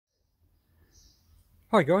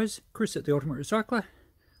Hi guys, Chris at the Ultimate Recycler.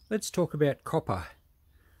 Let's talk about copper.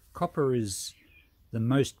 Copper is the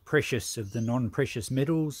most precious of the non-precious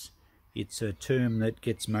metals. It's a term that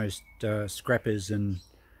gets most scrappers and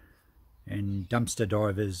dumpster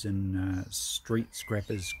divers and street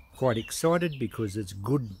scrappers quite excited because it's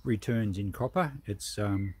good returns in copper. It's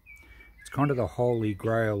kind of the holy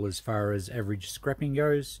grail as far as average scrapping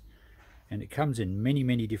goes, and it comes in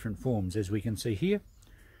many different forms, as we can see here.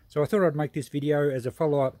 So I thought I'd make this video as a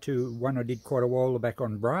follow-up to one I did quite a while back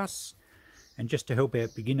on brass, and just to help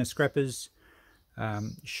out beginner scrappers,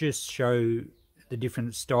 just show the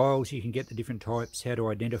different styles you can get, the different types, how to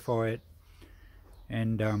identify it,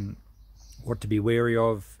 and what to be wary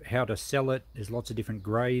of, how to sell it. There's lots of different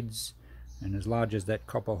grades, and as large as that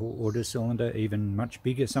copper order cylinder, even much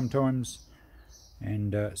bigger sometimes.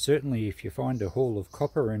 And certainly if you find a haul of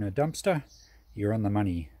copper in a dumpster, you're on the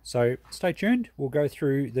money. So stay tuned, we'll go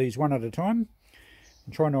through these one at a time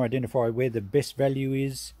and trying to identify where the best value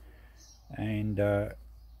is, and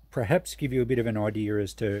perhaps give you a bit of an idea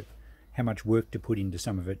as to how much work to put into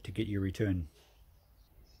some of it to get your return.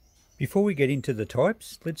 Before we get into the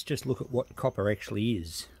types, let's just look at what copper actually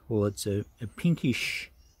is. Well, it's a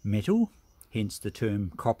pinkish metal, hence the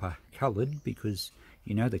term copper coloured, because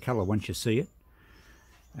you know the colour once you see it.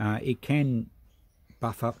 It can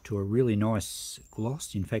buff up to a really nice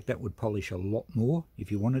gloss. In fact, that would polish a lot more if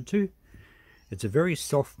you wanted to. It's a very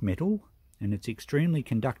soft metal and it's extremely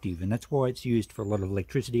conductive, and that's why it's used for a lot of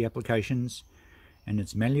electricity applications. And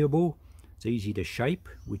it's malleable, it's easy to shape,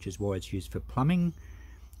 which is why it's used for plumbing,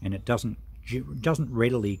 and it doesn't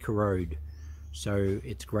readily corrode, so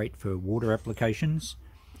it's great for water applications.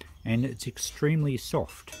 And it's extremely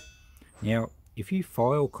soft. Now if you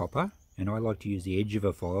file copper, and I like to use the edge of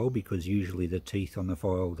a file because usually the teeth on the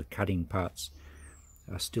file, the cutting parts,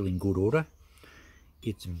 are still in good order.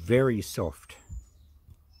 It's very soft.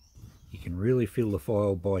 You can really feel the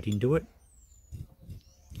file bite into it,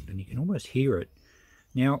 and you can almost hear it.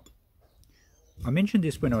 Now, I mentioned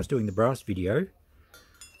this when I was doing the brass video.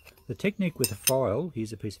 The technique with a file,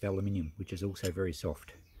 here's a piece of aluminium which is also very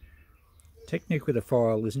soft. Technique with a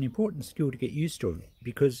file is an important skill to get used to,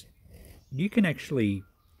 because you can actually,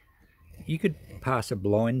 you could pass a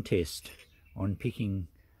blind test on picking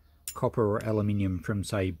copper or aluminium from,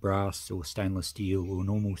 say, brass or stainless steel or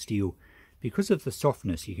normal steel. Because of the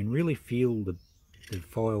softness, you can really feel the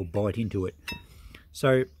file bite into it.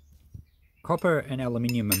 So copper and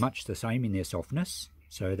aluminium are much the same in their softness,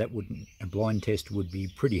 so that wouldn't, a blind test would be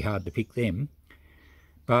pretty hard to pick them.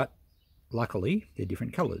 But luckily they're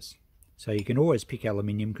different colours, so you can always pick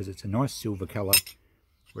aluminium because it's a nice silver colour,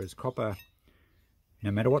 whereas copper, no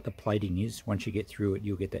matter what the plating is, once you get through it,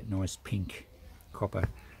 you'll get that nice pink copper.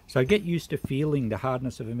 So get used to feeling the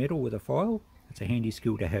hardness of a metal with a file. It's a handy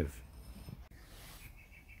skill to have.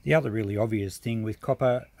 The other really obvious thing with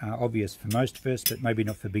copper, obvious for most of us, but maybe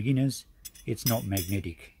not for beginners, it's not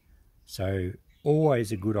magnetic. So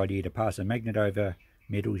always a good idea to pass a magnet over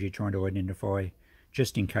metals you're trying to identify,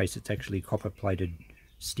 just in case it's actually copper plated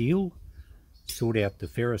steel. Sort out the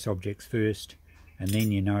ferrous objects first, and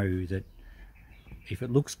then you know that if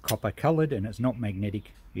it looks copper coloured and it's not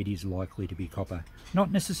magnetic, it is likely to be copper.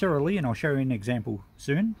 Not necessarily, and I'll show you an example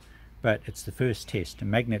soon, but it's the first test. A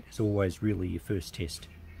magnet is always really your first test.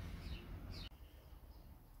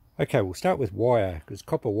 Okay, we'll start with wire, because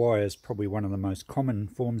copper wire is probably one of the most common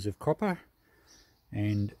forms of copper.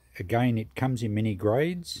 And again, it comes in many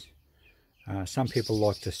grades. Some people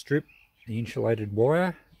like to strip the insulated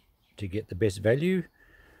wire to get the best value.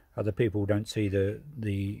 Other people don't see that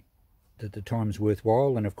the time's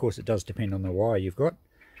worthwhile, and of course it does depend on the wire you've got.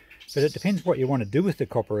 But it depends what you want to do with the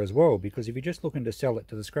copper as well, because if you're just looking to sell it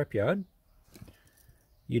to the scrapyard,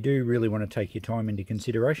 you do really want to take your time into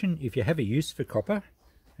consideration. If you have a use for copper,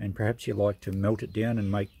 and perhaps you like to melt it down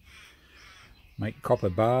and make copper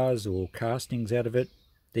bars or castings out of it,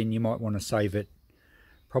 then you might want to save it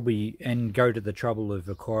probably and go to the trouble of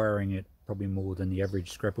acquiring it probably more than the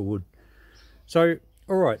average scrapper would. So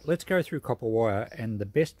alright, let's go through copper wire, and the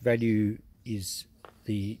best value is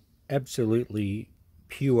the absolutely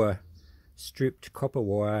pure stripped copper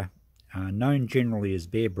wire, known generally as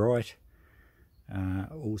bare bright.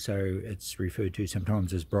 Also it's referred to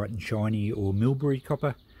sometimes as bright and shiny or Milbury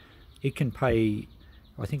copper. It can pay,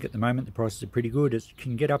 I think at the moment the prices are pretty good. It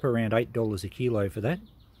can get up around $8 a kilo for that.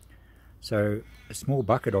 So a small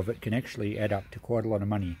bucket of it can actually add up to quite a lot of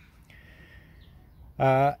money.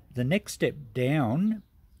 The next step down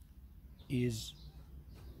is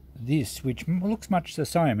this, which looks much the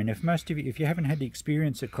same, and if you haven't had the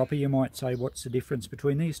experience of copper, you might say, what's the difference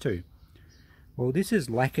between these two? Well, this is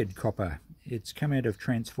lacquered copper. It's come out of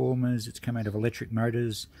transformers, it's come out of electric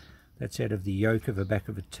motors, that's out of the yoke of the back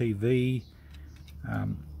of a TV.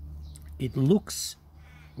 It looks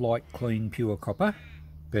like clean pure copper,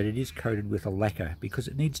 but it is coated with a lacquer because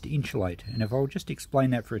it needs to insulate. And if I'll just explain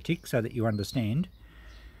that for a tick so that you understand,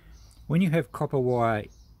 when you have copper wire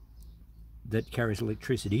that carries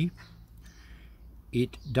electricity,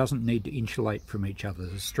 it doesn't need to insulate from each other.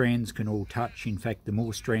 The strands can all touch. In fact, the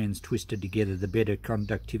more strands twisted together, the better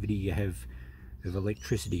conductivity you have of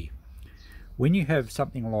electricity. When you have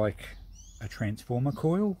something like a transformer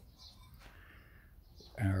coil,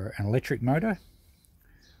 or an electric motor,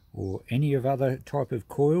 or any of other type of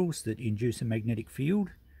coils that induce a magnetic field,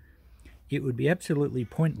 it would be absolutely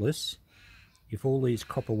pointless if all these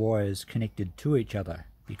copper wires connected to each other,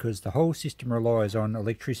 because the whole system relies on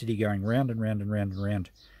electricity going round and round and round and round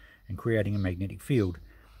and creating a magnetic field.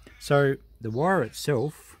 So the wire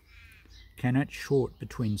itself cannot short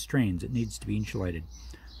between strands, it needs to be insulated.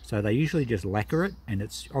 So they usually just lacquer it, and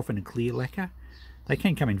it's often a clear lacquer. They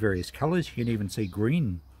can come in various colours, you can even see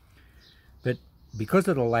green, but because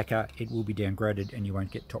of the lacquer it will be downgraded and you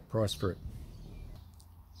won't get top price for it.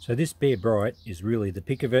 So this Bare Bright is really the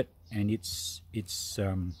pick of it, and it's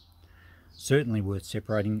certainly worth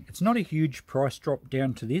separating. It's not a huge price drop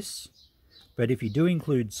down to this, but if you do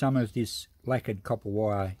include some of this lacquered copper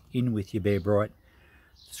wire in with your Bare Bright,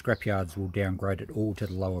 the scrapyards will downgrade it all to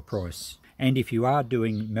the lower price. And if you are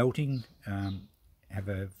doing melting, have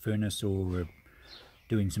a furnace or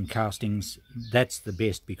doing some castings, that's the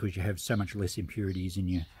best because you have so much less impurities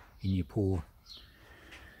in your pour.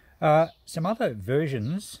 Some other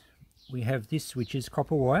versions, we have this which is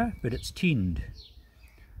copper wire, but it's tinned.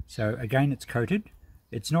 So again, it's coated.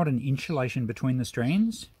 It's not an insulation between the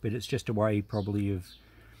strands, but it's just a way probably of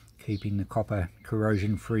keeping the copper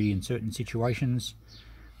corrosion free in certain situations.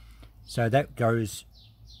 So that goes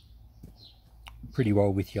pretty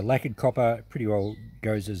well with your lacquered copper, pretty well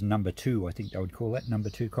goes as number 2, I think they would call that, number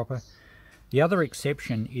 2 copper. The other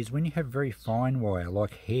exception is when you have very fine wire,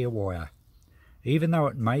 like hair wire. Even though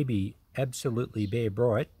it may be absolutely Bare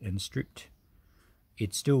Bright and stripped,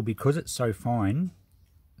 it's still, because it's so fine,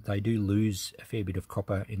 they do lose a fair bit of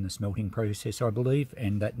copper in the smelting process, I believe,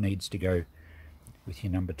 and that needs to go with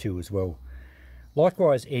your number 2 as well.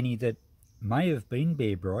 Likewise, any that may have been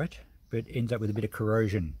Bare Bright, but ends up with a bit of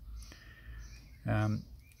corrosion.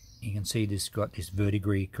 You can see this got this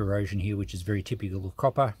verdigris corrosion here, which is very typical of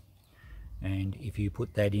copper, and if you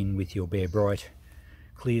put that in with your Bare Bright,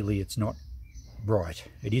 clearly it's not bright.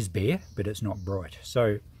 It is bare, but it's not bright,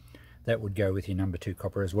 so that would go with your number 2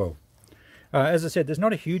 copper as well. As I said, there's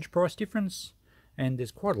not a huge price difference, and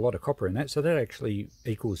there's quite a lot of copper in that, so that actually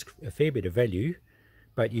equals a fair bit of value,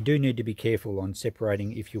 but you do need to be careful on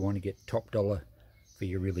separating if you want to get top dollar for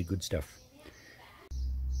your really good stuff.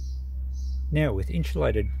 Now with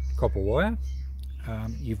insulated copper wire,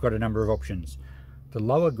 you've got a number of options. The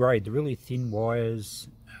lower grade, the really thin wires,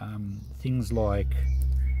 things like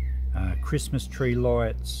Christmas tree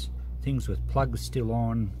lights, things with plugs still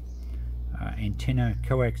on, antenna,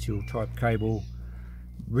 coaxial type cable,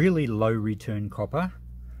 really low return copper.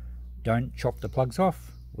 Don't chop the plugs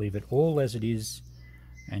off, leave it all as it is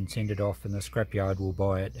and send it off, and the scrapyard will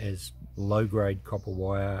buy it as low grade copper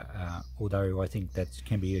wire, although I think that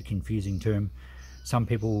can be a confusing term. Some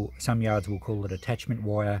yards will call it attachment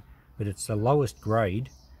wire, but it's the lowest grade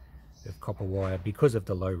of copper wire because of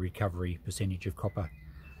the low recovery percentage of copper.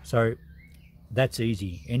 So that's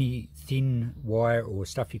easy. Any thin wire or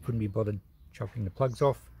stuff you couldn't be bothered chopping the plugs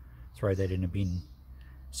off, throw that in a bin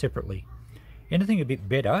separately. Anything a bit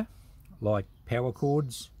better, like power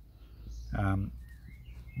cords,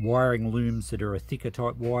 wiring looms that are a thicker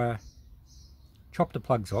type wire, chop the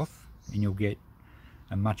plugs off and you'll get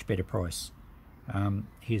a much better price.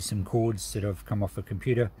 Here's some cords that have come off a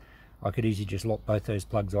computer. I could easily just lop both those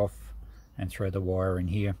plugs off and throw the wire in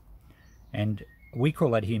here, and we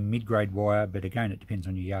call that here mid-grade wire, but again it depends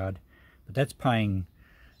on your yard, but that's paying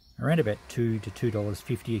around about $2 to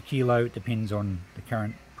 $2.50 a kilo. It depends on the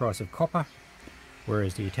current price of copper,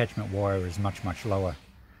 whereas the attachment wire is much lower.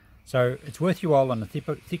 So it's worth your while on the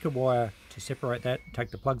thicker wire to separate that,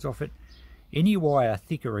 take the plugs off it. Any wire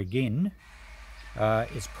thicker again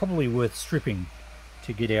is probably worth stripping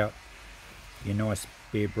to get out your nice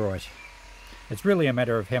Bare Bright. It's really a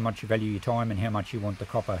matter of how much you value your time and how much you want the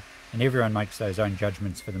copper, and everyone makes those own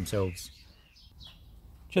judgments for themselves.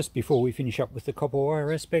 Just before we finish up with the copper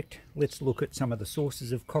wire aspect, let's look at some of the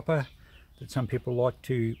sources of copper that some people like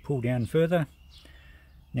to pull down further.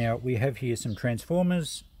 Now we have here some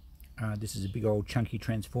transformers. This is a big old chunky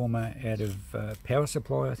transformer out of power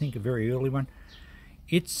supply, I think a very early one.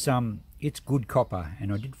 it's good copper,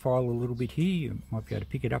 and I did file a little bit here. You might be able to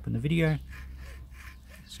pick it up in the video.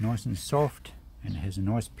 It's nice and soft, and it has a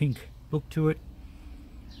nice pink look to it.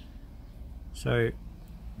 So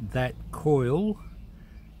that coil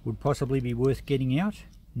would possibly be worth getting out.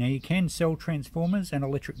 Now you can sell transformers and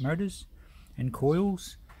electric motors and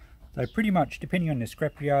coils. They pretty much, depending on the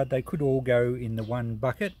scrapyard, they could all go in the one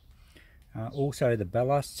bucket. Also the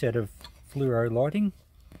ballast set of fluoro lighting.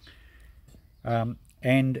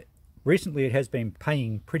 And recently it has been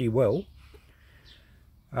paying pretty well.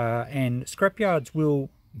 And scrapyards will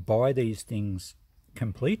buy these things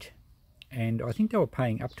complete. And I think they were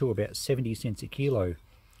paying up to about 70 cents a kilo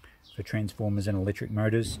for transformers and electric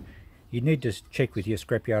motors. You'd need to check with your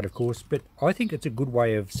scrapyard, of course, but I think it's a good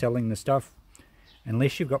way of selling the stuff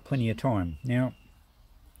unless you've got plenty of time. Now,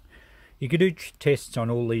 you could do tests on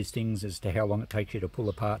all these things as to how long it takes you to pull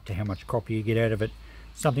apart, to how much copper you get out of it.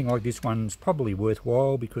 Something like this one's probably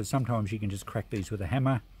worthwhile because sometimes you can just crack these with a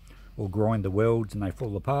hammer or grind the welds and they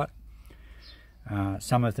fall apart.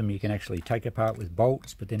 Some of them you can actually take apart with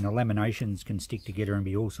bolts, but then the laminations can stick together and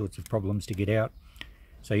be all sorts of problems to get out.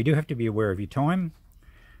 So you do have to be aware of your time.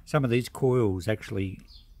 Some of these coils actually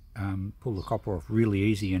pull the copper off really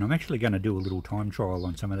easy, and I'm actually going to do a little time trial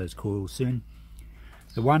on some of those coils soon.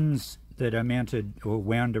 The ones that are mounted or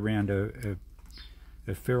wound around a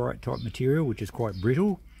ferrite type material, which is quite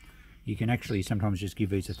brittle, you can actually sometimes just give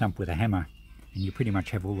these a thump with a hammer and you pretty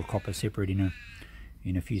much have all the copper separate in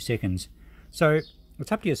a few seconds. So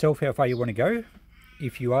it's up to yourself how far you want to go.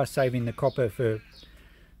 If you are saving the copper for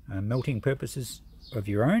melting purposes of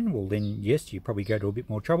your own, well then yes, you probably go to a bit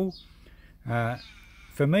more trouble.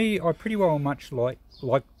 For me, I pretty well much like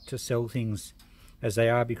to sell things as they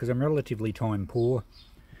are because I'm relatively time poor.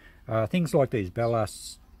 Things like these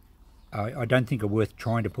ballasts I don't think are worth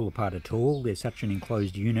trying to pull apart at all. They're such an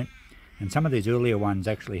enclosed unit, and some of these earlier ones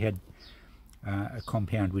actually had a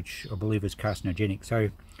compound which I believe is carcinogenic, so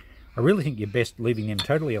I really think you're best leaving them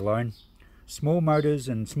totally alone. Small motors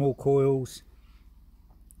and small coils,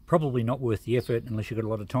 probably not worth the effort unless you've got a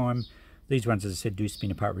lot of time. These ones, as I said, do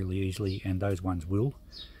spin apart really easily, and those ones will.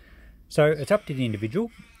 So it's up to the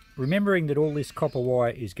individual. Remembering that all this copper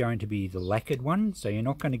wire is going to be the lacquered one, so you're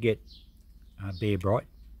not going to get bare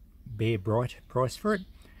bright price for it.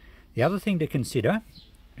 The other thing to consider,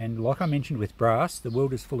 and like I mentioned with brass, the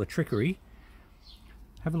world is full of trickery.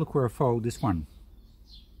 Have a look where I fold this one.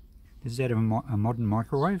 This is out of a modern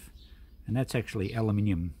microwave, and that's actually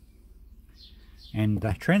aluminium. And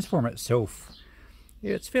the transformer itself,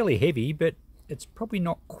 yeah, it's fairly heavy, but it's probably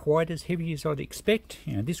not quite as heavy as I'd expect.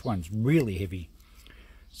 You know, this one's really heavy.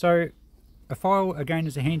 So a file again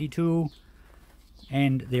is a handy tool,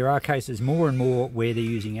 and there are cases more and more where they're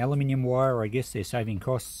using aluminium wire. I guess they're saving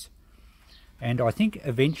costs, and I think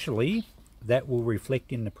eventually that will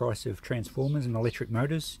reflect in the price of transformers and electric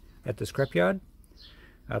motors at the scrapyard.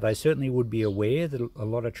 They certainly would be aware that a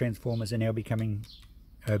lot of transformers are now being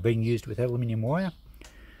used with aluminium wire.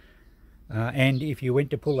 And if you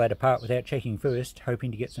went to pull that apart without checking first, hoping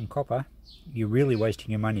to get some copper, you're really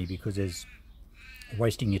wasting your money because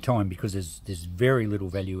wasting your time because there's very little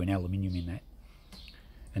value in aluminium in that.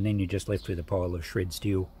 And then you're just left with a pile of shred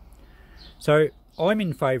steel. So I'm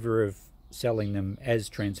in favour of selling them as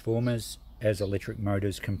transformers, as electric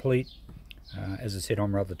motors complete. As I said,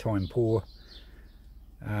 I'm rather time poor.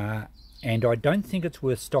 And I don't think it's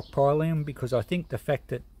worth stockpiling them because I think the fact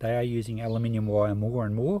that they are using aluminium wire more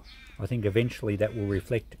and more, I think eventually that will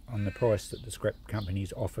reflect on the price that the scrap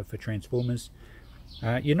companies offer for transformers.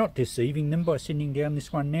 You're not deceiving them by sending down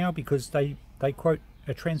this one now because they quote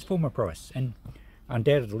a transformer price, and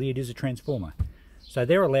undoubtedly it is a transformer. So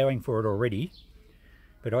they're allowing for it already,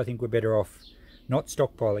 but I think we're better off not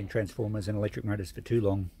stockpiling transformers and electric motors for too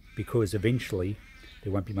long because eventually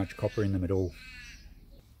there won't be much copper in them at all.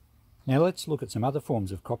 Now let's look at some other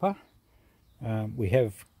forms of copper. We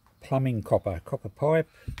have plumbing copper, copper pipe,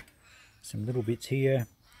 some little bits here.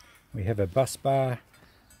 We have a bus bar,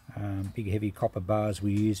 big heavy copper bars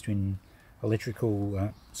we used in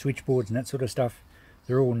electrical switchboards and that sort of stuff.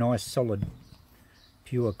 They're all nice, solid,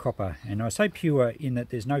 pure copper. And I say pure in that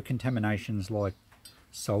there's no contaminations like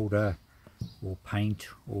solder or paint,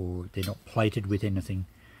 or they're not plated with anything.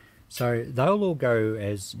 So they'll all go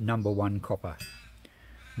as #1 copper.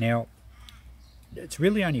 Now, it's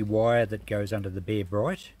really only wire that goes under the bare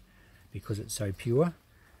bright because it's so pure.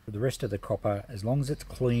 The rest of the copper, as long as it's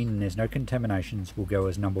clean and there's no contaminations, will go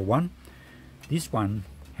as #1. This one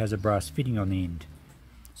has a brass fitting on the end.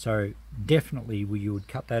 So definitely you would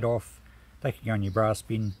cut that off. They could go in your brass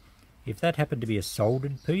bin. If that happened to be a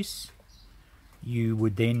soldered piece, you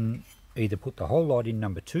would then either put the whole lot in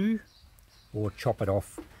 #2 or chop it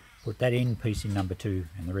off, put that end piece in number 2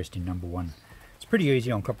 and the rest in number 1. It's pretty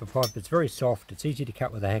easy on copper pipe. It's very soft, it's easy to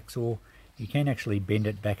cut with a hacksaw. You can actually bend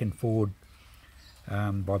it back and forward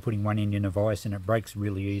by putting one end in a vise, and it breaks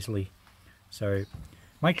really easily. So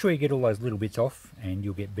make sure you get all those little bits off and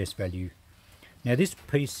you'll get best value. Now this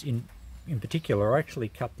piece in particular, I actually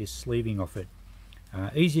cut this sleeving off it.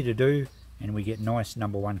 Easy to do, and we get nice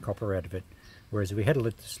number 1 copper out of it. Whereas if we had to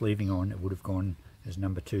let the sleeving on, it would have gone as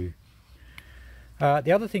number 2.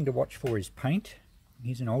 The other thing to watch for is paint.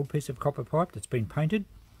 Here's an old piece of copper pipe that's been painted.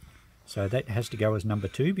 So that has to go as number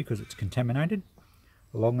 2 because it's contaminated.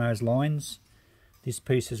 Along those lines, this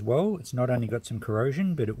piece as well, it's not only got some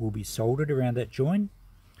corrosion, but it will be soldered around that join.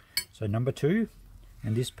 So number 2,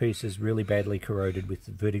 and this piece is really badly corroded with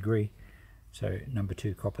the verdigris. So number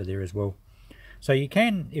 2 copper there as well. So you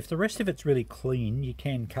can, if the rest of it's really clean, you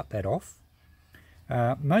can cut that off.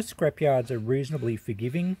 Most scrapyards are reasonably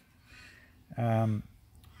forgiving,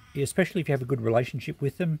 especially if you have a good relationship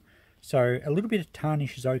with them. So a little bit of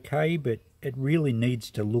tarnish is okay, but it really needs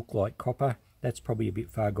to look like copper. That's probably a bit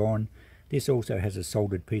far gone. This also has a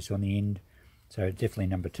soldered piece on the end, so definitely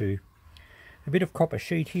number 2. A bit of copper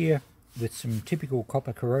sheet here with some typical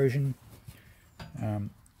copper corrosion.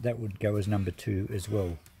 That would go as number 2 as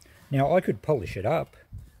well. Now I could polish it up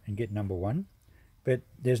and get number 1, but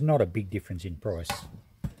there's not a big difference in price.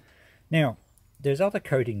 Now there's other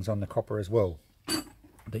coatings on the copper as well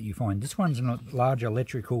that you find. This one's a large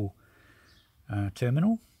electrical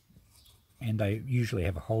terminal, and they usually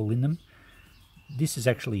have a hole in them. This is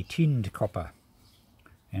actually tinned copper,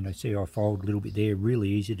 and I see I fold a little bit there, really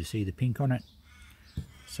easy to see the pink on it.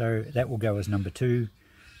 So that will go as number 2.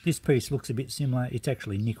 This piece looks a bit similar, it's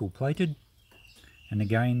actually nickel plated, and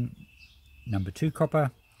again number 2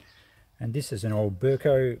 copper. And this is an old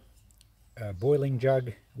Burco boiling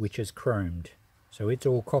jug which is chromed, so it's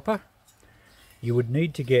all copper. You would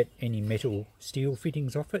need to get any metal steel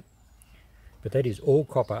fittings off it, but that is all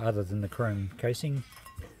copper other than the chrome casing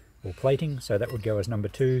or plating, so that would go as number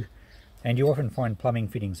 2. And you often find plumbing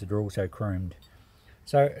fittings that are also chromed.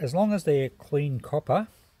 So as long as they're clean copper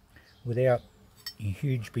without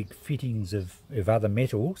huge big fittings of other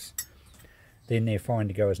metals, then they're fine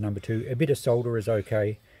to go as number 2. A bit of solder is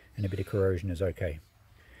okay, and a bit of corrosion is okay.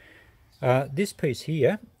 This piece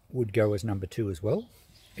here would go as number 2 as well,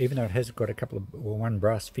 even though it has got a couple of, or one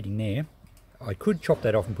brass fitting there. I could chop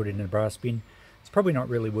that off and put it in a brass bin. It's probably not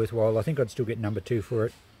really worthwhile. I think I'd still get number 2 for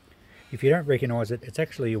it. If you don't recognise it, it's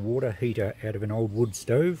actually a water heater out of an old wood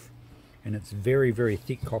stove, and it's very, very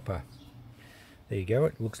thick copper. There you go,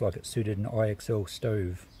 it looks like it suited an IXL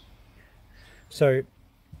stove. So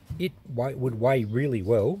it would weigh really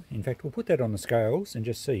well. In fact, we'll put that on the scales and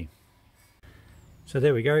just see. So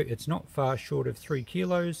there we go, it's not far short of 3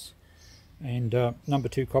 kilos. And number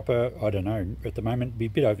 2 copper, I don't know, at the moment, be a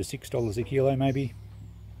bit over $6 a kilo maybe.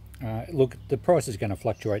 Look, the price is going to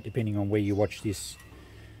fluctuate depending on where you watch this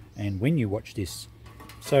and when you watch this.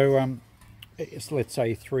 So let's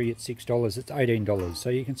say 3 at $6, it's $18. So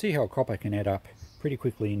you can see how copper can add up pretty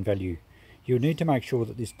quickly in value. You'll need to make sure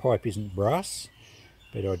that this pipe isn't brass,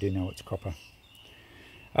 but I do know it's copper.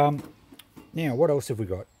 Now what else have we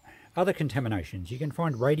got? Other contaminations. You can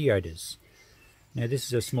find radiators. Now this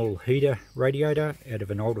is a small heater radiator out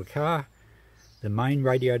of an older car. The main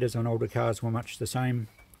radiators on older cars were much the same,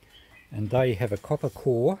 and they have a copper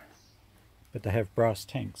core, but they have brass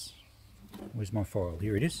tanks. Where's my file?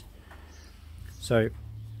 Here it is. So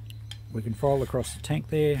we can file across the tank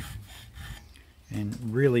there, and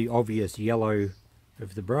really obvious yellow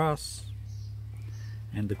of the brass,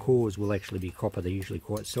 and the cores will actually be copper. They're usually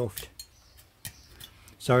quite soft.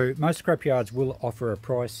 So most scrapyards will offer a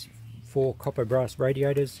price for copper brass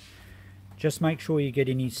radiators. Just make sure you get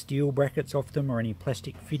any steel brackets off them or any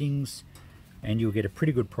plastic fittings, and you'll get a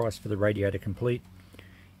pretty good price for the radiator complete.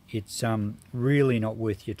 It's really not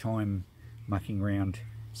worth your time mucking around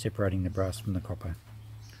separating the brass from the copper.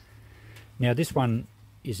 Now this one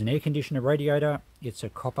is an air conditioner radiator. It's a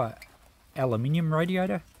copper aluminium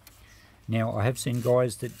radiator. Now I have seen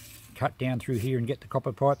guys that cut down through here and get the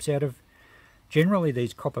copper pipes out of. Generally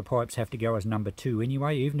these copper pipes have to go as number 2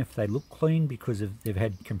 anyway, even if they look clean, because they've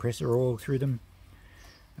had compressor oil through them.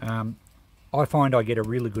 I find I get a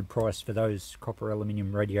really good price for those copper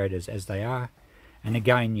aluminium radiators as they are. And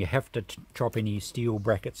again, you have to chop any steel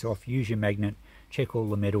brackets off, use your magnet, check all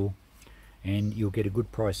the metal, and you'll get a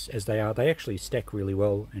good price as they are. They actually stack really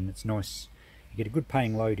well, and it's nice. You get a good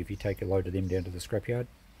paying load if you take a load of them down to the scrapyard.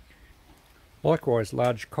 Likewise,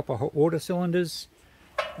 large copper hot water cylinders.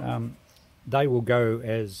 They will go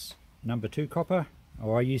as number 2 copper.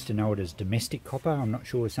 Oh, I used to know it as domestic copper. I'm not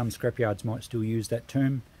sure, some scrapyards might still use that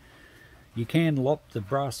term. You can lop the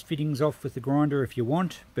brass fittings off with the grinder if you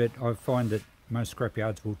want, but I find that most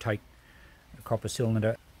scrapyards will take a copper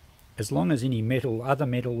cylinder. As long as any metal, other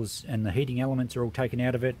metals and the heating elements are all taken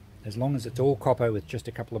out of it, as long as it's all copper with just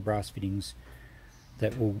a couple of brass fittings,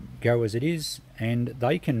 that will go as it is, and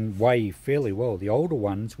they can weigh fairly well. The older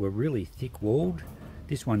ones were really thick walled.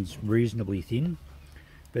 This one's reasonably thin,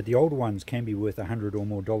 but the older ones can be worth $100 or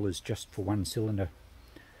more just for one cylinder.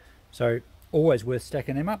 So always worth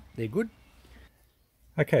stacking them up, they're good.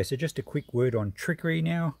 Okay, so just a quick word on trickery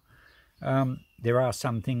now. There are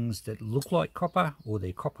some things that look like copper, or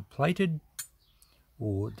they're copper plated,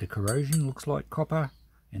 or the corrosion looks like copper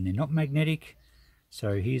and they're not magnetic.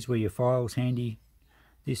 So here's where your file's handy.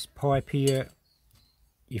 This pipe here,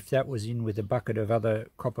 if that was in with a bucket of other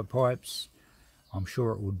copper pipes, I'm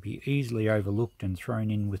sure it would be easily overlooked and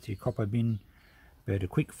thrown in with your copper bin. But a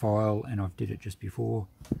quick file, and I've did it just before,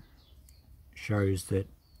 shows that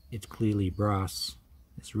it's clearly brass.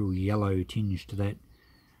 It's real yellow tinge to that.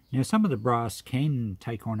 Now some of the brass can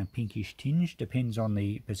take on a pinkish tinge, depends on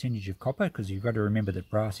the percentage of copper, because you've got to remember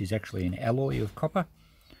that brass is actually an alloy of copper.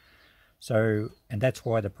 So, and that's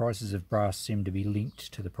why the prices of brass seem to be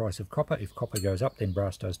linked to the price of copper. If copper goes up, then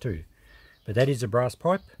brass does too. But that is a brass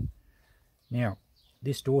pipe. Now,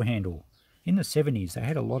 this door handle, in the 70s they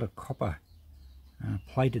had a lot of copper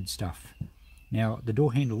plated stuff. Now, the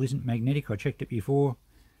door handle isn't magnetic, I checked it before,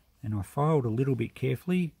 and I filed a little bit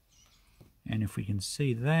carefully, and if we can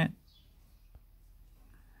see that,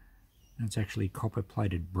 it's actually copper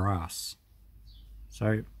plated brass.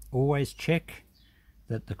 So always check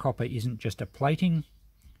that the copper isn't just a plating,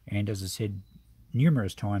 and as I said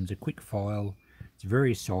numerous times, a quick file, it's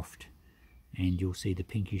very soft, and you'll see the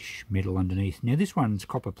pinkish metal underneath. Now this one's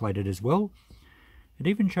copper plated as well. It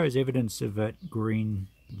even shows evidence of that green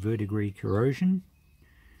verdigris corrosion,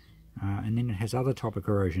 and then it has other type of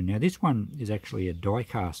corrosion. Now this one is actually a die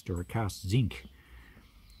cast or a cast zinc,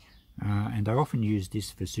 and they often use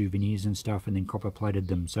this for souvenirs and stuff, and then copper plated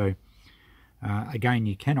them. So again,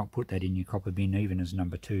 you cannot put that in your copper bin even as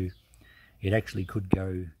number 2. It actually could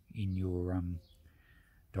go in your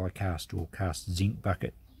die cast or cast zinc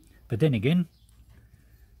bucket. But then again,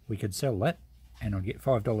 we could sell that and I'd get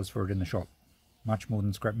 $5 for it in the shop. Much more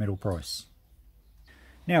than scrap metal price.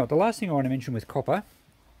 Now, the last thing I want to mention with copper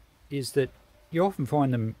is that you often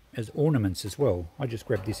find them as ornaments as well. I just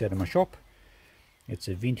grabbed this out of my shop. It's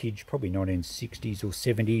a vintage, probably 1960s or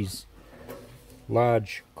 70s,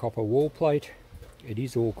 large copper wall plate. It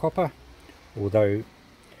is all copper, although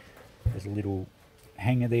there's a little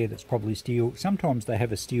hanger there that's probably steel. Sometimes they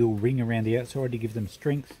have a steel ring around the outside to give them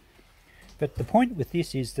strength. But the point with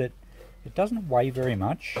this is that it doesn't weigh very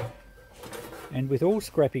much, and with all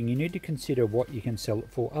scrapping you need to consider what you can sell it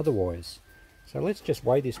for otherwise. So let's just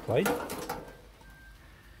weigh this plate.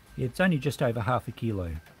 It's only just over half a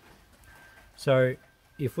kilo. So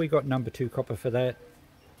if we got number 2 copper for that,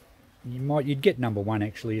 you'd get number 1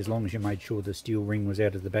 actually, as long as you made sure the steel ring was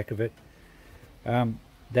out of the back of it.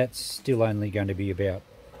 That's still only going to be about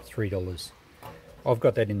 $3. I've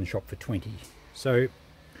got that in the shop for 20. So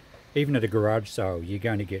even at a garage sale you're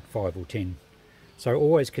going to get 5 or 10. So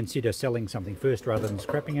always consider selling something first rather than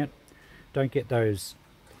scrapping it. Don't get those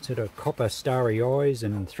sort of copper starry eyes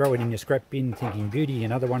and throw it in your scrap bin thinking beauty,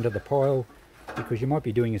 another one to the pile, because you might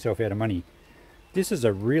be doing yourself out of money. This is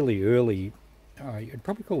a really early, you'd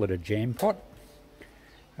probably call it a jam pot.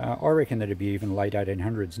 I reckon that'd be even late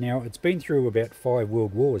 1800s. Now it's been through about 5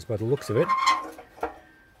 world wars by the looks of it,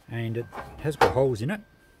 and it has got holes in it,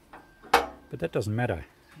 but that doesn't matter.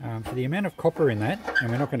 For the amount of copper in that, and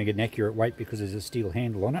we're not going to get an accurate weight because there's a steel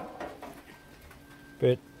handle on it,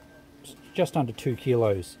 but just under 2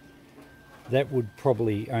 kilos, that would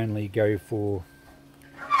probably only go for,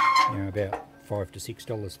 you know, about $5 to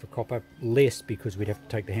 $6 for copper, less because we'd have to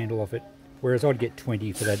take the handle off it, whereas I'd get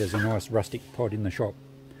 20 for that as a nice rustic pot in the shop.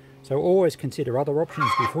 So always consider other options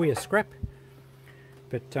before you scrap.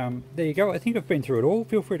 But there you go. I think I've been through it all.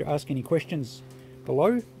 Feel free to ask any questions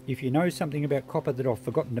below. If you know something about copper that I've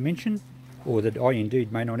forgotten to mention, or that I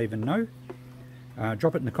indeed may not even know,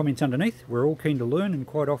 drop it in the comments underneath. We're all keen to learn, and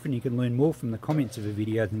quite often you can learn more from the comments of a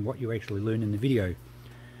video than what you actually learn in the video.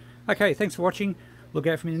 Okay, thanks for watching. Look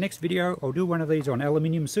out for me in the next video. I'll do one of these on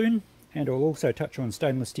aluminium soon, and I'll also touch on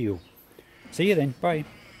stainless steel. See you then. Bye.